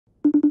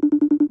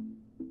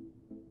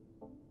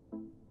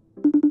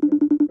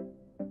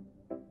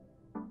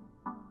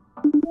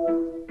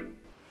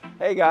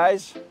Hey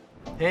guys.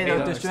 Hey,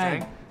 Dr.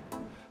 Strang.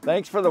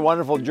 Thanks for the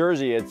wonderful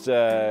jersey. It's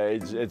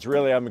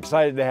really, I'm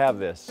excited to have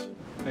this.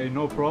 Hey,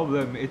 no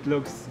problem. It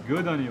looks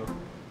good on you.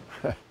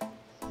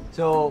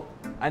 So,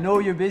 I know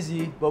you're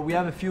busy, but we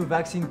have a few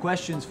vaccine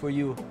questions for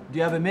you. Do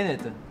you have a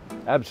minute?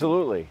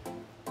 Absolutely.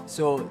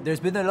 So, there's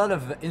been a lot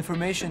of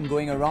information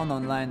going around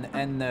online,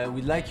 and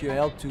we'd like your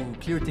help to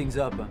clear things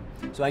up.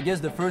 So, I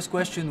guess the first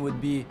question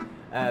would be,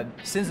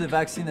 since the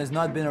vaccine has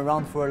not been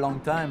around for a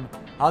long time,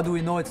 how do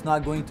we know it's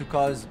not going to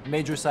cause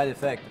major side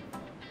effects?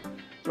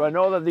 So I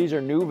know that these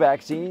are new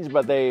vaccines,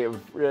 but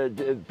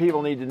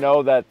people need to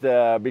know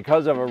that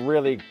because of a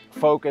really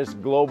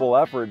focused global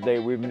effort,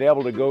 we've been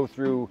able to go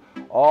through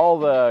all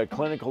the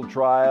clinical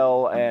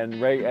trial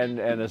and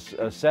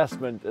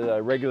assessment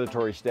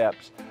regulatory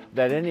steps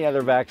that any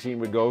other vaccine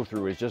would go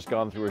through. It's just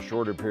gone through a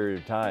shorter period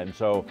of time.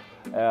 So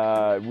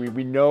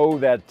we know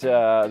that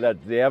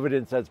the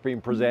evidence that's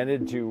being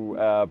presented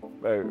to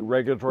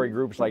regulatory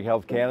groups like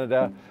Health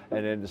Canada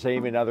and then the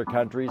same in other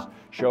countries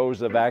shows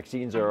the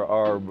vaccines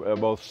are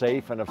both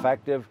safe and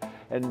effective.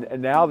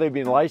 And now they've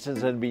been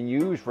licensed and been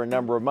used for a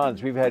number of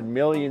months. We've had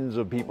millions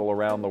of people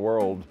around the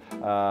world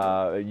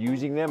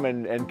using them,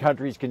 and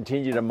countries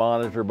continue to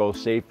monitor both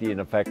safety and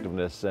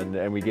effectiveness,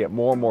 and we get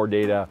more and more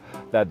data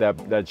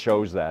that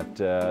shows that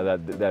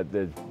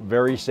it's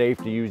very safe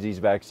to use these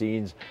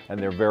vaccines, and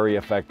they're very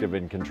effective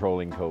in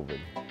controlling COVID.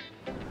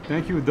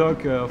 Thank you,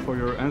 Doc, for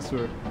your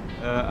answer.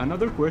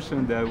 Another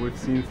question that we've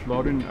seen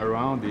floating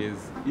around is,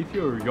 if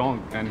you're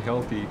young and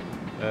healthy,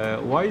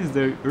 why is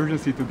there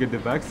urgency to get the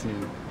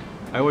vaccine?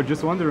 I was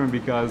just wondering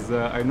because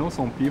I know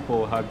some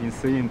people have been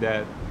saying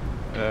that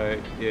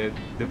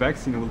the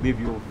vaccine will leave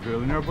you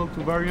vulnerable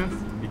to variants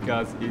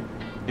because it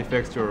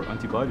affects your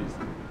antibodies.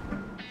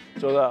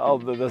 So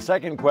the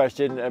second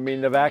question, I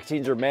mean, the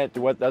vaccines are meant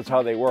to that's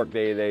how they work.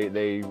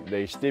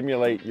 They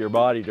stimulate your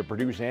body to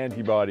produce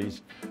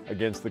antibodies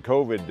against the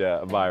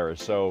COVID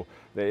virus. So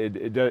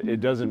it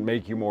doesn't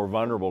make you more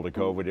vulnerable to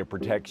COVID, it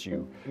protects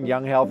you.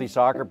 Young, healthy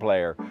soccer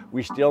player,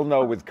 we still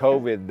know with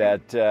COVID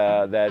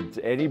that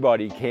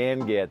anybody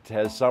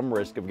has some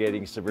risk of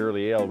getting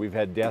severely ill. We've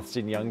had deaths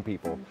in young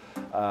people.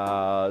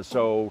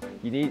 So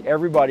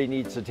everybody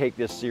needs to take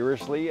this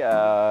seriously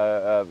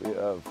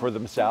for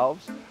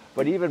themselves.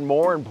 But even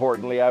more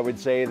importantly, I would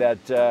say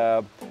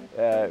that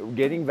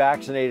getting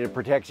vaccinated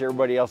protects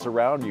everybody else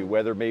around you,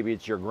 whether maybe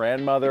it's your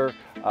grandmother,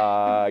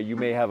 you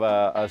may have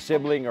a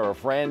sibling or a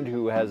friend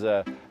who has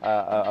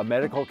a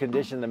medical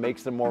condition that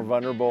makes them more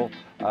vulnerable.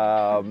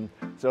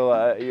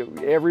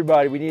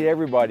 Everybody, we need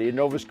everybody. In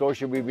Nova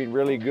Scotia, we've been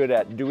really good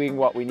at doing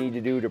what we need to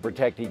do to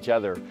protect each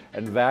other.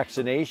 And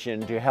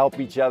vaccination to help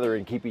each other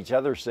and keep each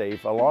other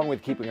safe, along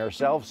with keeping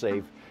ourselves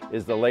safe,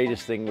 is the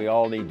latest thing we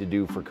all need to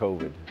do for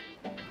COVID.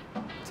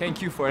 Thank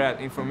you for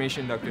that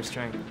information, Dr.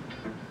 Strang.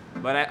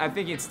 But I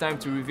think it's time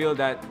to reveal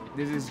that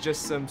this is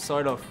just some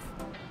sort of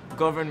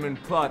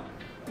government plot.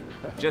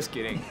 Just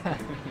kidding.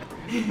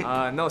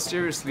 No,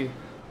 seriously.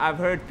 I've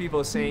heard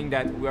people saying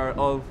that we are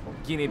all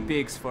guinea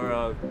pigs for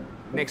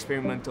an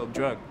experimental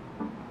drug.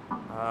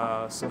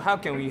 So how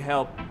can we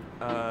help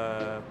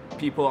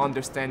people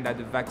understand that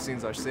the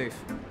vaccines are safe?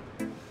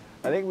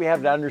 I think we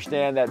have to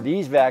understand that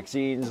these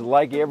vaccines,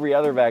 like every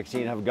other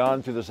vaccine, have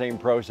gone through the same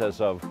process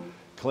of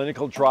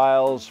clinical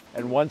trials,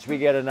 and once we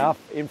get enough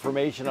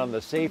information on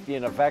the safety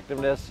and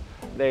effectiveness,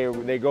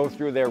 they go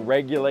through their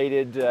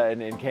regulated,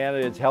 and in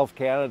Canada it's Health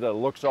Canada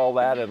looks all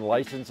that and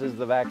licenses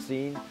the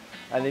vaccine.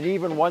 And then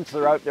even once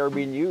they're out there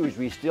being used,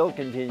 we still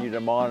continue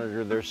to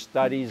monitor their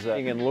studies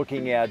and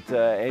looking at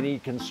any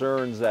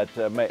concerns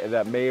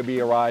that may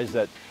arise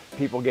that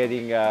people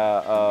getting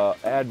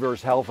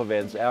adverse health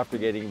events after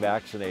getting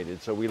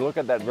vaccinated. So we look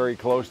at that very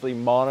closely,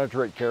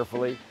 monitor it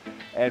carefully,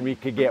 and we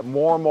could get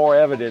more and more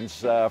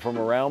evidence from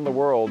around the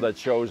world that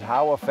shows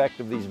how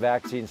effective these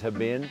vaccines have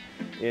been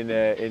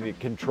in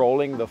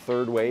controlling the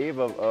third wave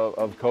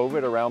of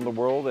COVID around the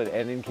world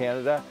and in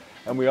Canada.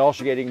 And we're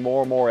also getting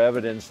more and more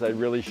evidence that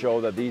really show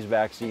that these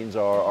vaccines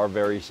are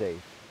very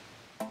safe.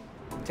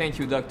 Thank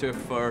you, Doctor,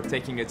 for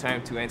taking the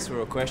time to answer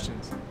our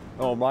questions.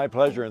 Oh, my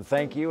pleasure, and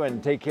thank you,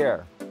 and take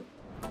care.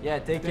 Yeah,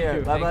 take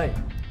care. Bye-bye.